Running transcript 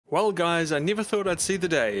Well guys, I never thought I'd see the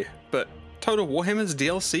day, but Total Warhammer's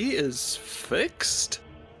DLC is fixed?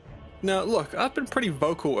 Now look, I've been pretty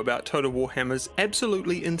vocal about Total Warhammer's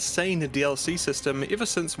absolutely insane DLC system ever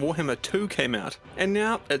since Warhammer 2 came out, and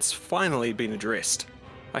now it's finally been addressed.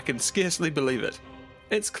 I can scarcely believe it.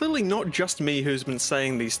 It's clearly not just me who's been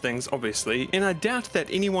saying these things obviously, and I doubt that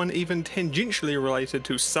anyone even tangentially related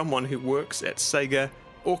to someone who works at Sega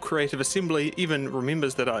or Creative Assembly even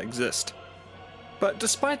remembers that I exist. But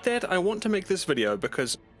despite that, I want to make this video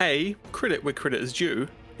because A, credit where credit is due,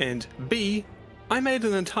 and B, I made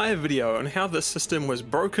an entire video on how this system was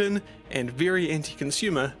broken and very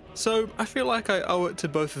anti-consumer, so I feel like I owe it to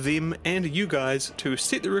both them and you guys to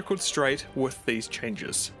set the record straight with these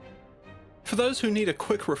changes. For those who need a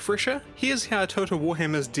quick refresher, here's how Total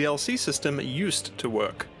Warhammer's DLC system used to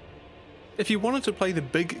work. If you wanted to play the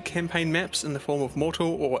big campaign maps in the form of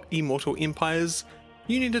mortal or immortal empires,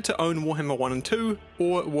 you needed to own Warhammer 1 and 2,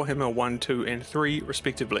 or Warhammer 1, 2 and 3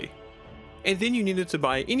 respectively. And then you needed to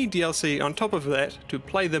buy any DLC on top of that to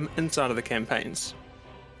play them inside of the campaigns.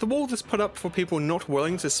 The wall this put up for people not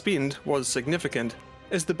willing to spend was significant,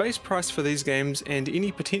 as the base price for these games and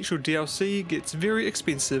any potential DLC gets very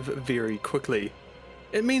expensive very quickly.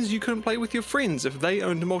 It means you couldn't play with your friends if they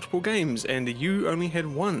owned multiple games and you only had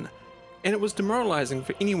one, and it was demoralizing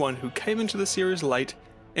for anyone who came into the series late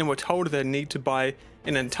and were told they'd need to buy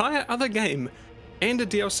an entire other game and a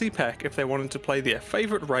DLC pack if they wanted to play their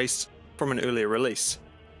favourite race from an earlier release,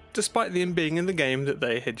 despite them being in the game that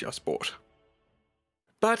they had just bought.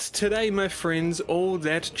 But today, my friends, all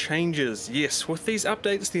that changes. Yes, with these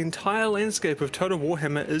updates, the entire landscape of Total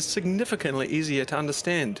Warhammer is significantly easier to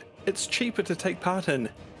understand, it's cheaper to take part in,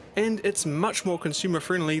 and it's much more consumer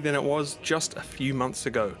friendly than it was just a few months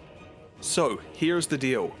ago. So, here's the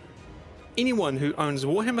deal. Anyone who owns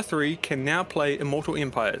Warhammer 3 can now play Immortal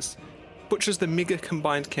Empires, which is the mega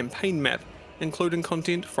combined campaign map, including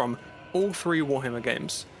content from all three Warhammer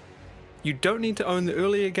games. You don't need to own the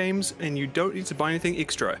earlier games, and you don't need to buy anything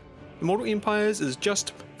extra. Immortal Empires is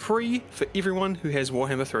just free for everyone who has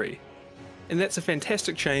Warhammer 3. And that's a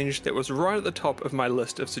fantastic change that was right at the top of my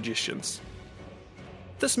list of suggestions.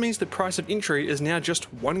 This means the price of entry is now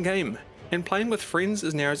just one game, and playing with friends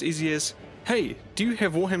is now as easy as, hey, do you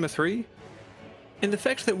have Warhammer 3? And the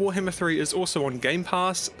fact that Warhammer 3 is also on Game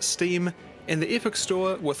Pass, Steam, and the Epic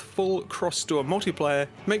Store with full cross-store multiplayer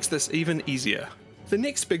makes this even easier. The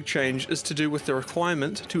next big change is to do with the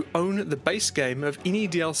requirement to own the base game of any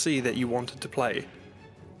DLC that you wanted to play.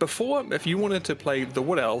 Before, if you wanted to play the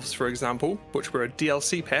Wood Elves, for example, which were a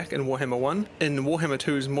DLC pack in Warhammer 1, in Warhammer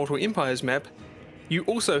 2's Mortal Empires map, you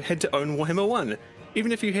also had to own Warhammer 1,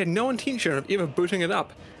 even if you had no intention of ever booting it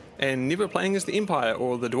up, and never playing as the Empire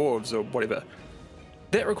or the Dwarves or whatever.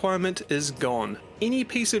 That requirement is gone. Any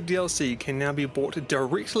piece of DLC can now be bought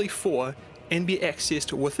directly for and be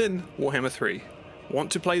accessed within Warhammer 3.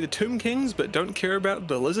 Want to play the Tomb Kings but don't care about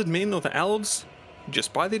the Lizard Men or the Elves?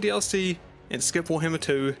 Just buy the DLC and skip Warhammer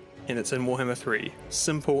 2 and it's in Warhammer 3.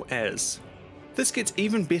 Simple as. This gets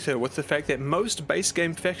even better with the fact that most base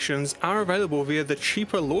game factions are available via the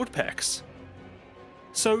cheaper Lord packs.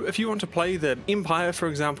 So if you want to play the Empire for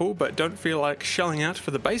example but don't feel like shelling out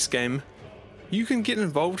for the base game, you can get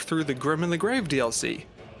involved through the Grim and the Grave DLC,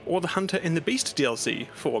 or the Hunter and the Beast DLC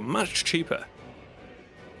for much cheaper.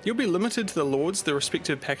 You'll be limited to the lords the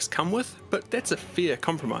respective packs come with, but that's a fair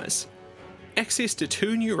compromise. Access to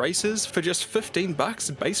 2 new races for just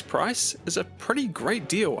 $15 base price is a pretty great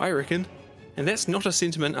deal, I reckon, and that's not a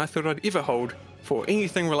sentiment I thought I'd ever hold for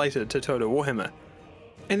anything related to Total Warhammer.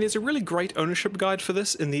 And there's a really great ownership guide for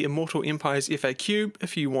this in the Immortal Empires FAQ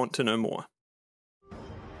if you want to know more.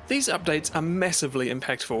 These updates are massively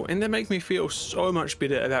impactful and they make me feel so much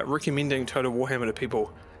better about recommending Total Warhammer to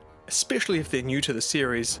people, especially if they're new to the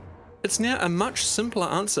series. It's now a much simpler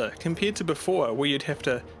answer compared to before where you'd have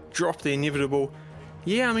to drop the inevitable,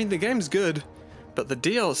 yeah I mean the game's good, but the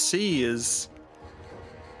DLC is...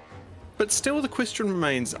 But still the question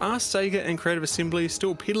remains, are Sega and Creative Assembly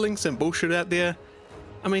still peddling some bullshit out there?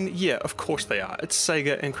 I mean yeah, of course they are, it's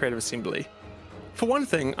Sega and Creative Assembly. For one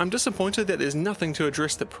thing, I'm disappointed that there's nothing to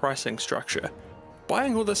address the pricing structure.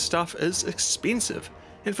 Buying all this stuff is expensive,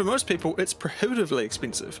 and for most people it's prohibitively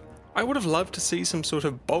expensive. I would have loved to see some sort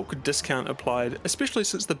of bulk discount applied, especially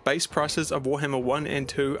since the base prices of Warhammer 1 and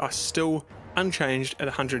 2 are still unchanged at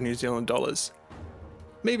 100 New Zealand dollars.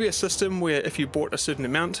 Maybe a system where if you bought a certain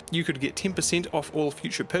amount, you could get 10% off all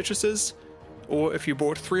future purchases, or if you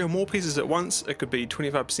bought 3 or more pieces at once, it could be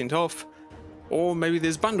 25% off. Or maybe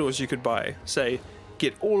there's bundles you could buy, say,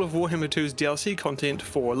 get all of Warhammer 2's DLC content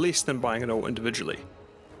for less than buying it all individually.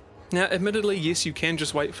 Now, admittedly, yes, you can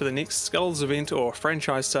just wait for the next Skulls event or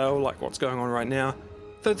franchise sale like what's going on right now,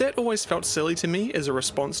 though that always felt silly to me as a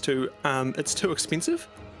response to, it's too expensive,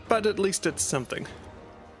 but at least it's something.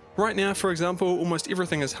 Right now, for example, almost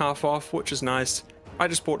everything is half off, which is nice. I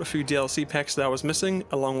just bought a few DLC packs that I was missing,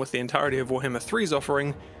 along with the entirety of Warhammer 3's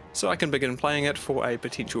offering, so I can begin playing it for a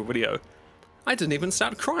potential video. I didn't even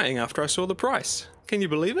start crying after I saw the price. Can you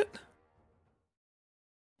believe it?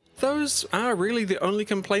 Those are really the only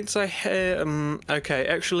complaints I have. Okay,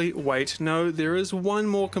 actually, wait, no, there is one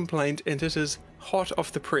more complaint, and it is hot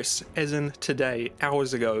off the press, as in today,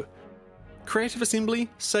 hours ago. Creative Assembly,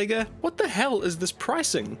 Sega, what the hell is this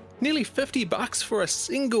pricing? Nearly $50 for a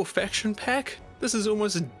single faction pack? This is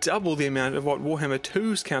almost double the amount of what Warhammer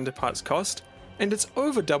 2's counterparts cost, and it's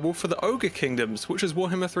over double for the Ogre Kingdoms, which is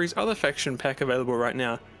Warhammer 3's other faction pack available right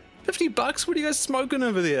now. $50? What are you guys smoking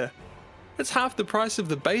over there? It's half the price of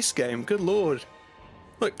the base game, good lord.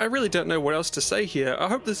 Look, I really don't know what else to say here. I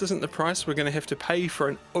hope this isn't the price we're going to have to pay for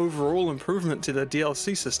an overall improvement to the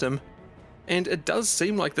DLC system. And it does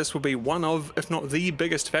seem like this will be one of, if not the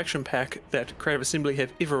biggest faction pack that Creative Assembly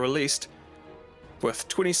have ever released, with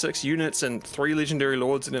 26 units and 3 legendary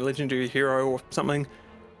lords and a legendary hero or something.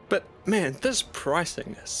 But man, this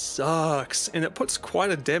pricing sucks, and it puts quite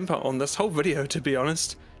a damper on this whole video, to be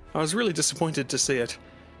honest. I was really disappointed to see it.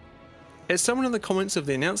 As someone in the comments of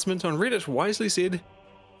the announcement on Reddit wisely said,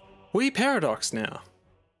 we paradox now.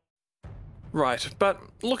 Right, but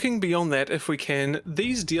looking beyond that if we can,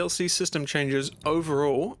 these DLC system changes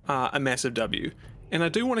overall are a massive W, and I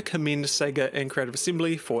do want to commend Sega and Creative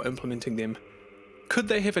Assembly for implementing them. Could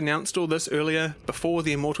they have announced all this earlier, before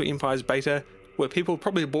the Immortal Empires beta, where people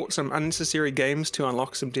probably bought some unnecessary games to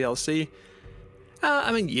unlock some DLC?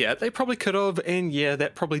 I mean, yeah, they probably could have, and yeah,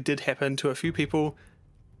 that probably did happen to a few people,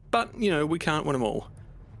 but, you know, we can't win them all.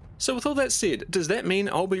 So with all that said, does that mean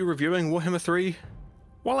I'll be reviewing Warhammer 3?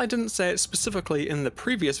 While I didn't say it specifically in the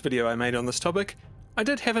previous video I made on this topic, I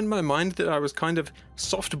did have in my mind that I was kind of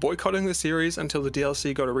soft boycotting the series until the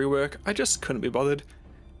DLC got a rework. I just couldn't be bothered.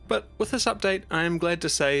 But with this update, I am glad to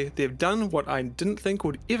say they've done what I didn't think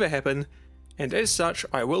would ever happen, and as such,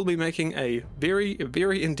 I will be making a very,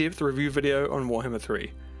 very in-depth review video on Warhammer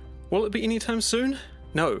 3. Will it be anytime soon?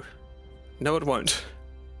 No. No, it won't.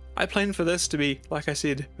 I plan for this to be, like I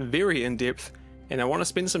said, very in-depth, and I want to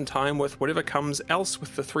spend some time with whatever comes else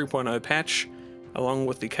with the 3.0 patch, along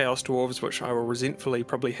with the Chaos Dwarves, which I will resentfully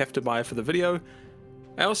probably have to buy for the video.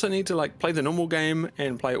 I also need to play the normal game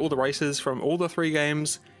and play all the races from all the 3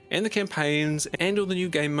 games, and the campaigns, and all the new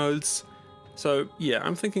game modes. So yeah,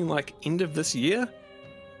 I'm thinking end of this year?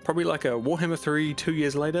 Probably like a Warhammer 3 2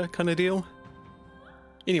 years later kind of deal.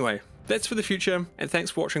 Anyway, that's for the future, and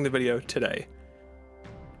thanks for watching the video today.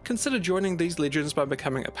 Consider joining these legends by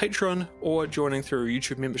becoming a patron or joining through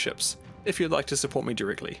YouTube memberships, if you'd like to support me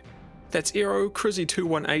directly. That's Aero,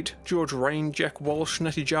 Crizzy218, George Rain, Jack Walsh,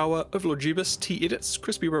 Nutty Jawa, Overlord Jebus, T Edits,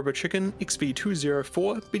 Crispy Robo Chicken,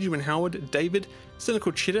 XB204, Benjamin Howard, David,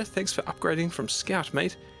 Cynical Cheddar, thanks for upgrading from Scout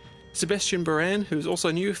Mate, Sebastian Baran, who's also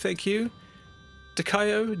new, thank you,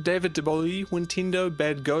 Dakayo, David Deboli, Wintendo,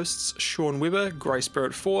 Bad Ghosts, Sean Weber, Grey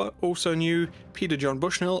Spirit 4, also new, Peter John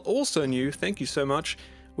Bushnell, also new, thank you so much.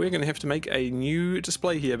 We're going to have to make a new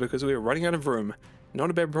display here because we're running out of room. Not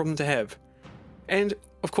a bad problem to have. And,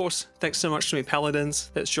 of course, thanks so much to me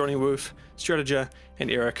Paladins, that's Johnny Woof, Strateger, and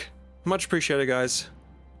Eric. Much appreciated, guys.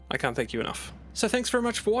 I can't thank you enough. So thanks very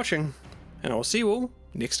much for watching, and I'll see you all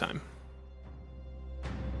next time.